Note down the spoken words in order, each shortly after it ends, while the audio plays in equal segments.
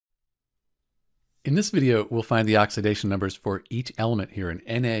In this video, we'll find the oxidation numbers for each element here in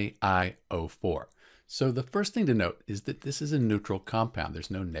NaIO4. So the first thing to note is that this is a neutral compound.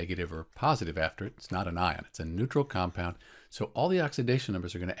 There's no negative or positive after it. It's not an ion. It's a neutral compound. So all the oxidation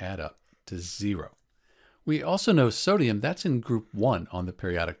numbers are going to add up to 0. We also know sodium, that's in group 1 on the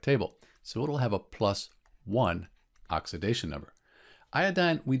periodic table. So it'll have a +1 oxidation number.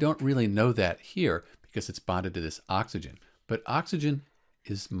 Iodine, we don't really know that here because it's bonded to this oxygen. But oxygen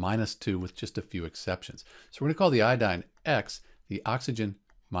is -2 with just a few exceptions. So we're going to call the iodine X, the oxygen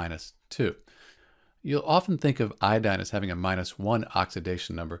 -2. You'll often think of iodine as having a -1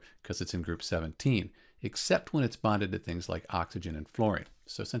 oxidation number because it's in group 17, except when it's bonded to things like oxygen and fluorine.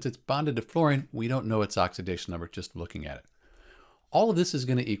 So since it's bonded to fluorine, we don't know its oxidation number just looking at it. All of this is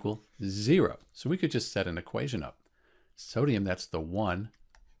going to equal 0. So we could just set an equation up. Sodium, that's the 1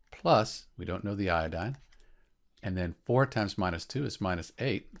 plus, we don't know the iodine, and then 4 times -2 is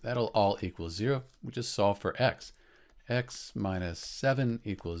 -8. That'll all equal 0. We just solve for x. X minus 7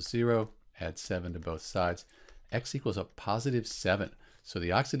 equals 0. Add 7 to both sides. X equals a +7. So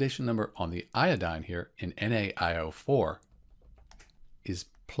the oxidation number on the iodine here in NaIO4 is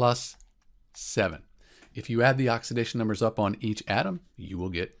 +7. If you add the oxidation numbers up on each atom, you will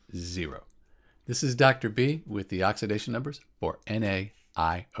get 0. This is Dr. B with the oxidation numbers for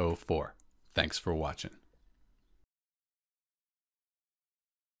NaIO4. Thanks for watching.